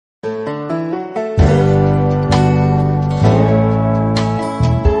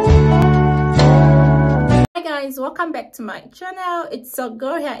welcome back to my channel. It's your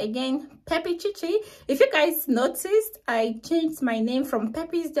girl here again, Peppy Chichi. If you guys noticed, I changed my name from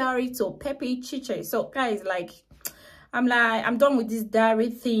Peppy's Diary to Peppy Chichi. So guys, like I'm done with this diary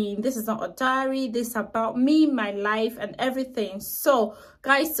thing. This is not a diary. This is about me, my life, and everything. So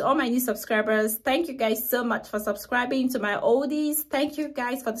guys, to all my new subscribers, thank you guys so much for subscribing to my oldies. Thank you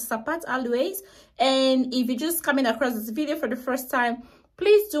guys for the support always. And if you're just coming across this video for the first time,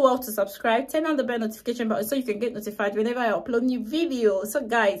 please do well to subscribe, turn on the bell notification button so you can get notified whenever I upload new videos. So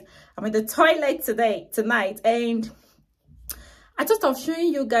guys, I'm in the toilet tonight, and I thought of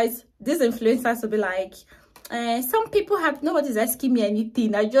showing you guys these influencers to be like, some people have nobody's asking me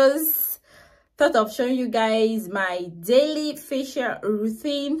anything. I just thought of showing you guys my daily facial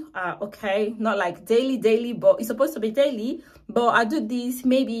routine. Okay, not like daily, but it's supposed to be daily, but I do this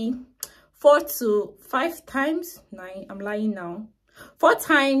maybe 4 to 5 times. 9, I'm lying now. 4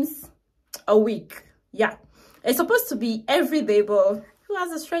 times a week. Yeah, it's supposed to be every day, but who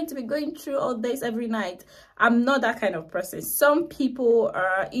has the strength to be going through all this every night? I'm not that kind of person. Some people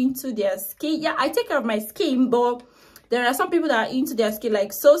are into their skin. Yeah, I take care of my skin, but there are some people that are into their skin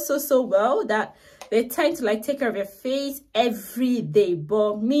like so well that they tend to like take care of your face every day.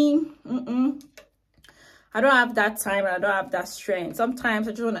 But me, I don't have that time and I don't have that strength. Sometimes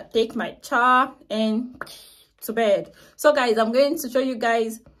I just want to take my char and to bed. So guys, I'm going to show you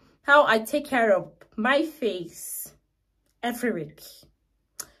guys how I take care of my face every week,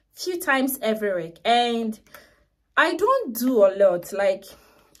 few times every week. And I don't do a lot, like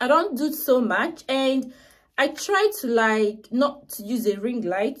I don't do so much, and I try to like not to use a ring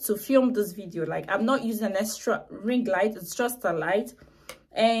light to film this video. Like I'm not using an extra ring light, it's just a light.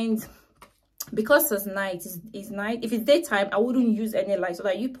 And because it's night, it's night. If it's daytime, I wouldn't use any light so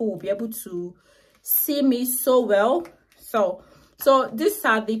that you people will be able to see me so well. So these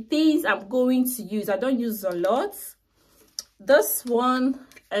are the things I'm going to use. I don't use a lot. This one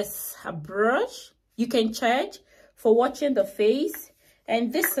is a brush you can charge for washing the face,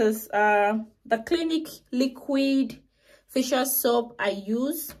 and this is the Clinique liquid facial soap I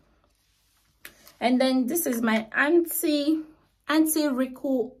use. And then this is my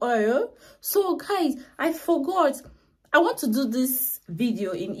anti-wrinkle oil. So guys, I forgot, I want to do this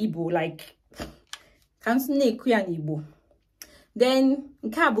video in Igbo, like then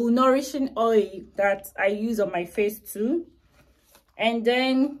Flawless Nourishing oil that I use on my face too, and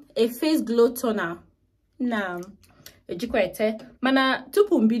then a face glow toner. Now mana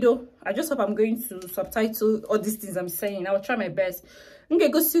tupu mbido, I just hope I'm going to subtitle all these things I'm saying. I will try my best.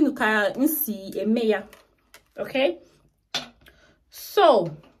 Okay,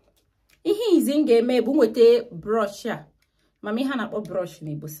 so ihe is in game bu nwete brush ya mami ha na kpo brush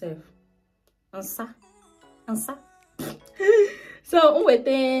ni bo self ansa so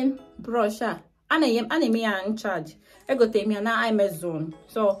nwete brush a ana me ya in charge egote me na Amazon.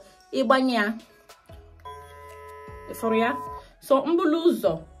 So igbanya for ya, so mbulu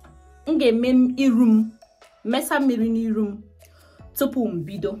uzo ngeme irum mesa mmiri n'irum tupu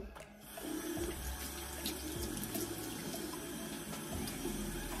mbido.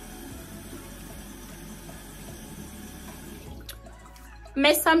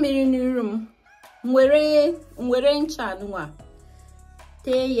 Mesa mmiri n'irum nwere ncha nwa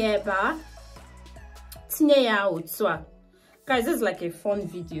tee ya ebe a tinye ya otu a. Guys, this is like a fun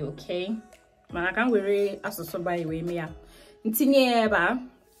video, okay? Man, I can't wear asusu by way me ya tinye ya ebe a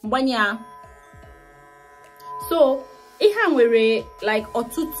mgbanya. So ihe nwere like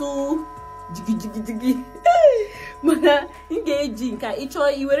otutu jigi mana ngeji nka icho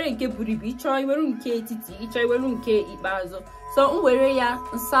iwere nke buribu, icho iwere nke etiti, icho iwere nke ikpeazụ. So nwere ya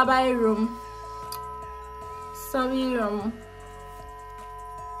nsabairum sabirum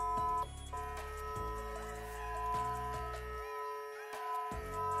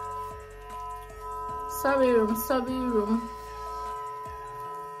sabirum.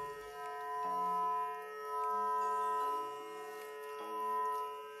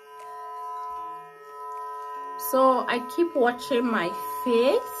 So I keep watching my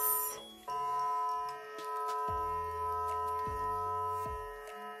face.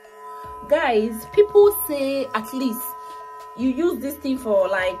 Guys, people say at least you use this thing for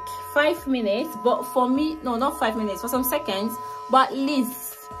like 5 minutes, but for me, no, not 5 minutes, for some seconds, but at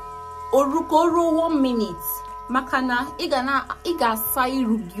least orukoro 1 minute. Makana iga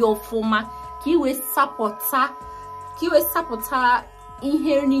sairu giofoma kiwe sapota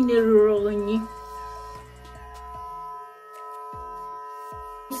inherni neroloni.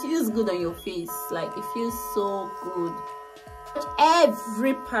 It feels good on your face, like it feels so good.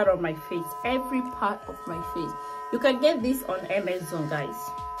 Every part of my face, You can get this on Amazon, guys.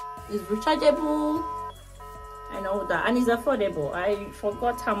 It's rechargeable and all that, and it's affordable. I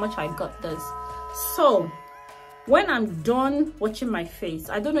forgot how much I got this. So when I'm done washing my face,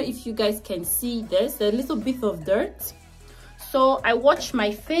 I don't know if you guys can see this, a little bit of dirt. So I wash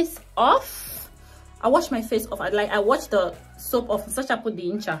my face off. I wash my face off. I wash the soap off. Such I put the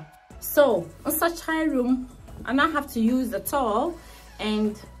incha. So on such high room, and I have to use the towel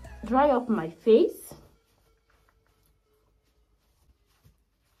and dry off my face.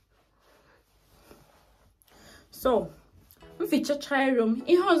 So feature try room.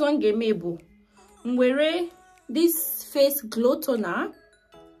 It has on game wear this face glow toner.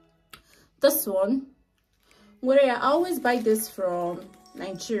 This one, where I always buy this from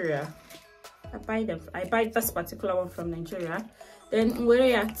Nigeria. I buy this particular one from Nigeria. Then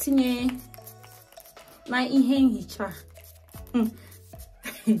where I tinye my hicha.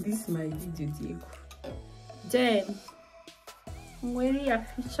 This is my video, Diego. Then where I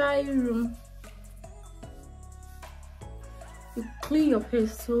feature room. You clean your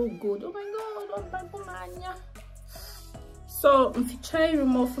face so good. Oh my god, oh my god. So if you try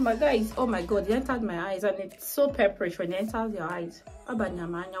remove from my guys, oh my god, it entered my eyes and it's so pepperish when it enters your eyes.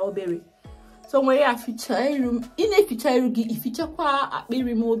 So when you have to try room, in a feature if you check what be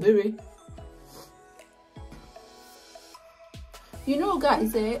remove berry. You know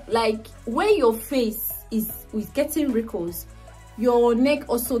guys, like when your face is getting wrinkles, your neck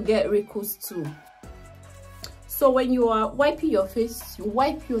also get wrinkles too. So when you are wiping your face, you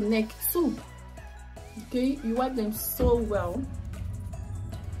wipe your neck too. Okay, you wipe them so well.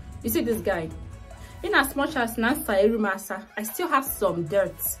 You see this guy, in as much as I still have some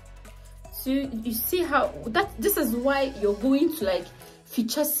dirt. So you see how this is why you're going to like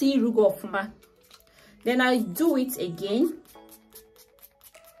feature see rugo of man. Then I do it again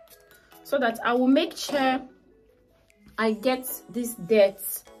so that I will make sure I get this dirt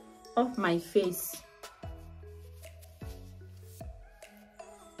off my face.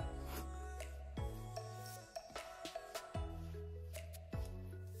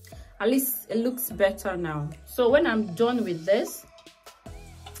 At least it looks better now. So when I'm done with this,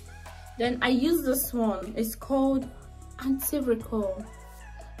 then I use this one. It's called anti-wrinkle.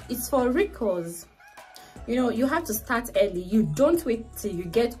 It's for wrinkles. You know, you have to start early. You don't wait till you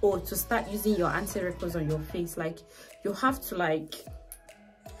get old to start using your anti-wrinkles on your face. Like, you have to like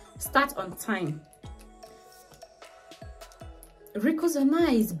start on time. Wrinkles are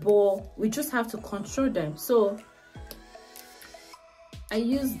nice, but we just have to control them. So I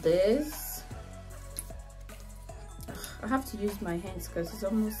use this. I have to use my hands because it's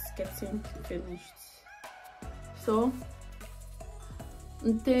almost getting finished. So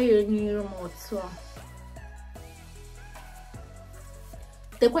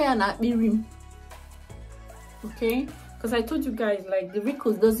okay, because I told you guys, like, the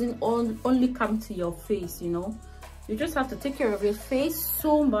wrinkles doesn't only come to your face, you know. You just have to take care of your face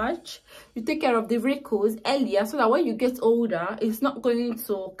so much. You take care of the wrinkles earlier so that when you get older, it's not going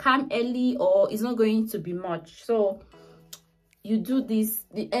to come early or it's not going to be much. So you do this,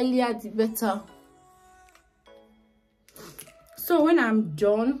 the earlier the better. So when I'm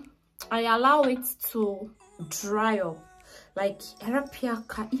done, I allow it to dry up. Like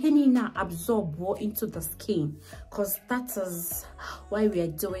absorb into the skin, because that is why we are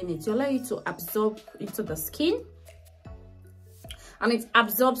doing it. You allow it to absorb into the skin. And it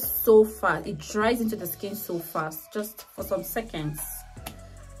absorbs so fast, it dries into the skin so fast, just for some seconds.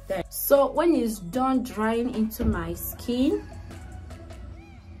 There. So when it's done drying into my skin,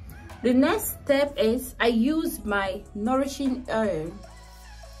 the next step is I use my nourishing oil.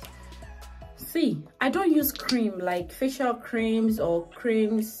 See, I don't use cream like facial creams or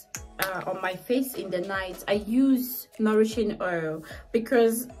creams on my face in the night. I use nourishing oil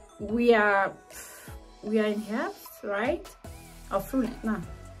because we are in health, right? Nah.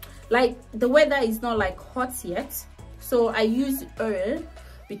 Like the weather is not like hot yet, so I use oil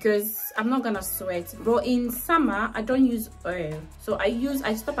because I'm not gonna sweat. But in summer I don't use oil, so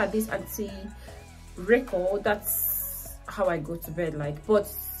I stop at this anti-wrinkle. That's how I go to bed. Like, but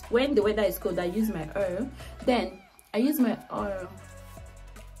when the weather is cold, I use my oil. Then I use my oil.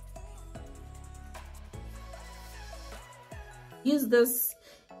 Use this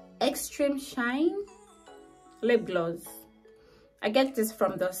Extreme Shine lip gloss. I get this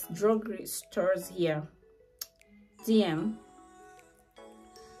from the drugstore stores here. DM.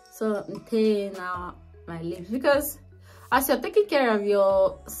 So now my lips, because as you're taking care of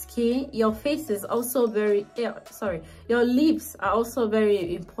your skin, your face is also very your lips are also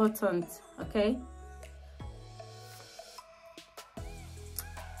very important. Okay,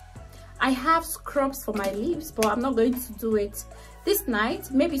 I have scrubs for my lips, but I'm not going to do it this night.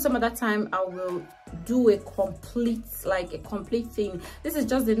 Maybe some other time I will do a complete thing. This is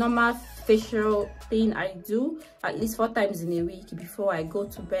just the normal facial thing I do at least 4 times in a week before I go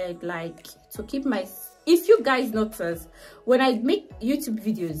to bed, like to keep my, if you guys notice, when I make YouTube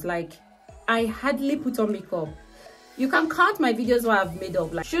videos, like I hardly put on makeup. You can count my videos where I've made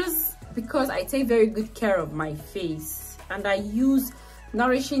up, like shoes, because I take very good care of my face and I use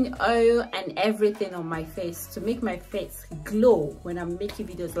nourishing oil and everything on my face to make my face glow when I'm making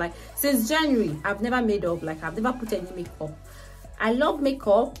videos. Like since January, I've never made up, like I've never put any makeup. I love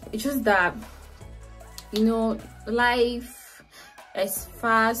makeup, it's just that, you know, life is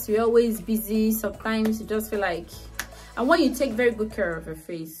fast, we're always busy, sometimes you just feel like, and when you take very good care of your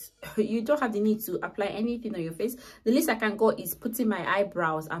face, you don't have the need to apply anything on your face. The least I can go is putting my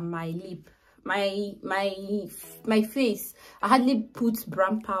eyebrows and my lip. My face, I hardly put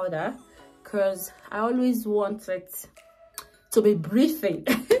brown powder because I always want it to be breathing.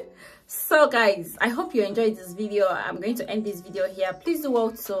 So guys, I hope you enjoyed this video. I'm going to end this video here. Please do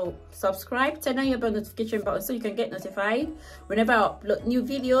also subscribe, turn on your bell notification button so you can get notified whenever I upload new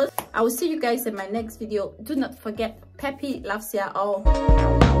videos. I will see you guys in my next video. Do not forget, Peppy loves ya all.